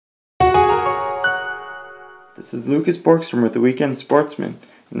This is Lucas Borgstrom with the Weekend Sportsman,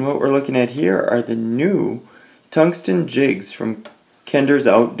 and what we're looking at here are the new tungsten jigs from Kenders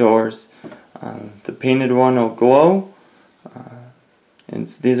Outdoors. The painted one will glow, and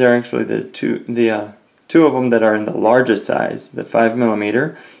these are actually the two of them that are in the largest size, the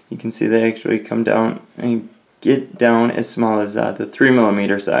 5mm. You can see they actually come down and get down as small as the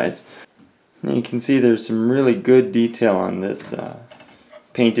 3mm size. And you can see there's some really good detail on this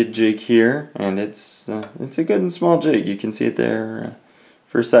painted jig here, and it's a good and small jig. You can see it there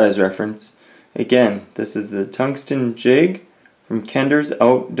for size reference. Again, this is the tungsten jig from Kenders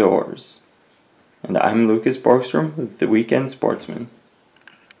Outdoors, and I'm Lucas Borgstrom with the Weekend Sportsman.